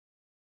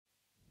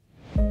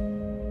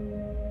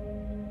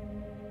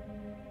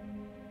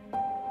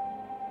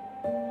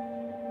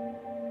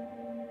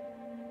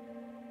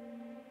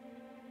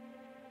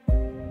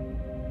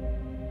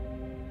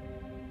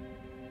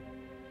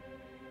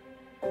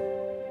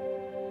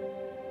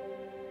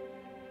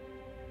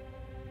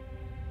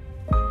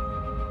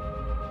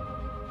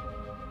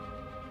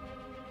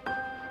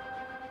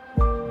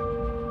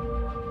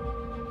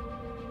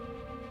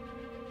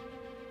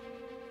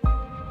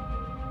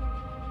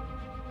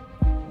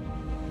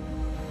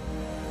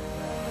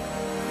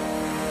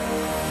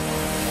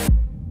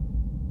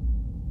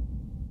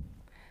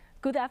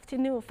Good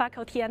afternoon,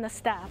 faculty and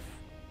staff,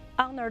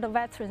 honored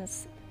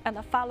veterans,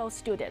 and fellow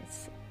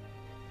students.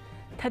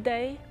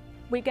 Today,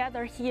 we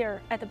gather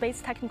here at the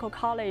Base Technical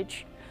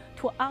College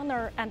to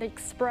honor and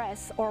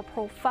express our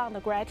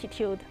profound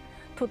gratitude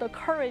to the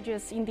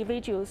courageous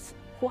individuals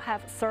who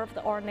have served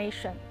our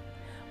nation,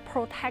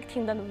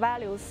 protecting the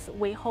values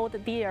we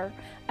hold dear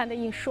and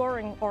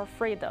ensuring our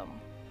freedom.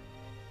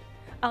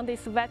 On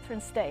this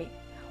Veterans Day,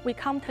 we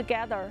come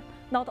together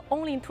not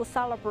only to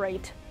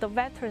celebrate the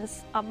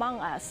veterans among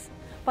us,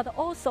 but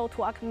also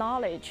to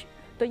acknowledge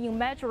the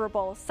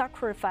immeasurable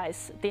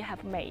sacrifice they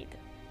have made.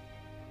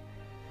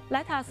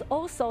 Let us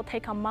also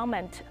take a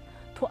moment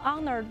to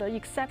honor the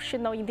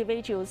exceptional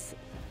individuals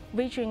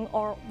within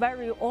our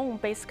very own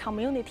base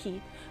community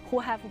who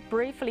have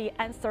bravely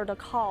answered the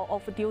call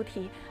of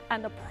duty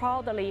and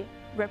proudly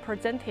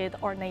represented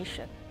our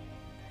nation,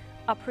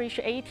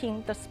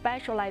 appreciating the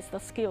specialized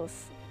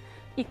skills,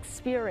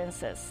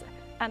 experiences,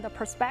 and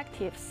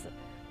perspectives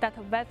that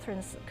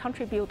veterans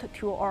contribute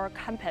to our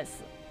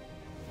campus.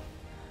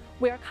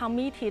 We are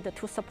committed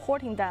to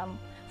supporting them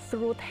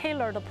through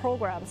tailored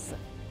programs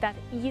that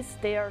ease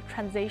their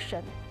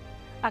transition,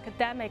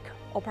 academic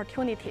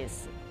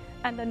opportunities,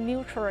 and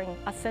nurturing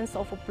a sense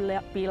of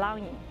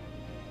belonging.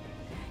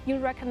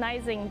 In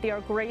recognizing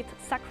their great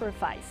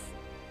sacrifice,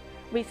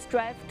 we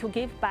strive to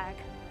give back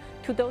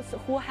to those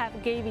who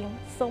have given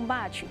so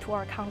much to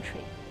our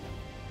country.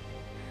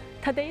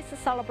 Today's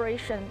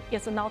celebration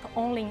is not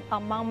only a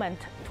moment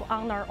to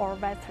honor our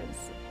veterans,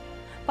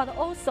 but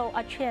also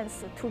a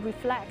chance to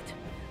reflect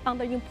on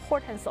the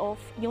importance of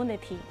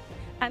unity,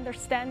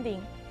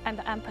 understanding,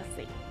 and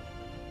empathy.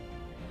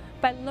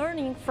 By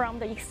learning from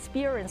the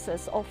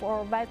experiences of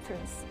our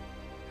veterans,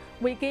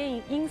 we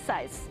gain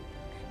insights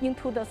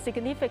into the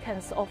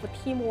significance of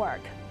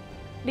teamwork,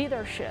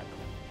 leadership,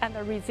 and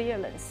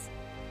resilience.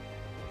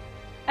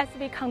 As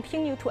we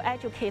continue to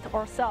educate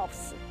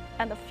ourselves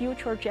and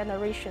future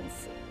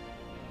generations,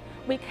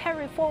 we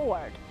carry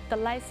forward the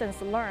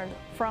lessons learned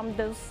from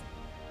those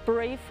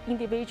brave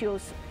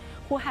individuals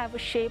who have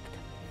shaped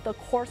the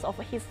course of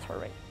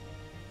history.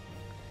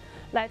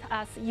 Let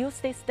us use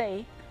this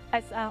day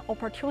as an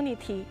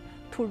opportunity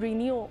to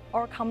renew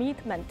our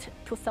commitment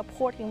to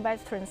supporting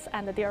veterans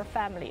and their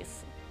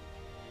families.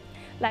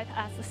 Let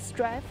us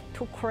strive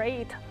to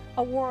create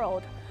a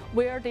world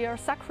where their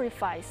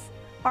sacrifices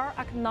are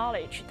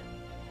acknowledged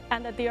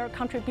and their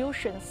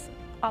contributions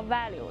are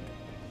valued.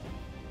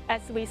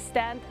 As we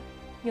stand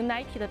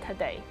united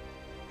today,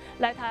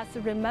 let us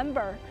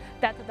remember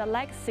that the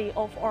legacy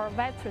of our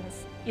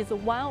veterans is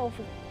one of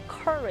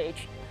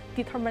courage,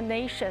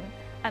 determination,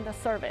 and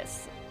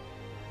service,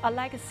 a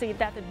legacy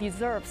that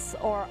deserves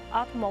our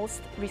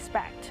utmost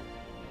respect.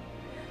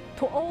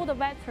 To all the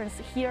veterans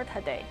here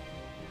today,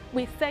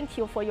 we thank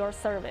you for your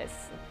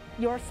service,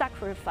 your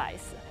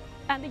sacrifice,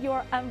 and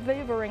your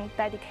unwavering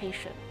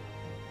dedication.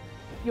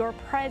 Your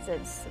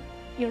presence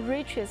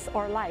enriches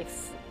our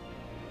lives,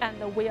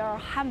 and we are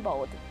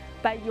humbled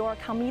by your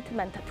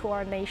commitment to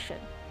our nation.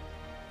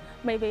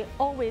 May we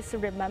always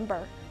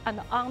remember and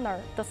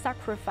honor the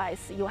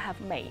sacrifice you have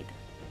made.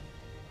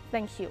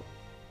 Thank you.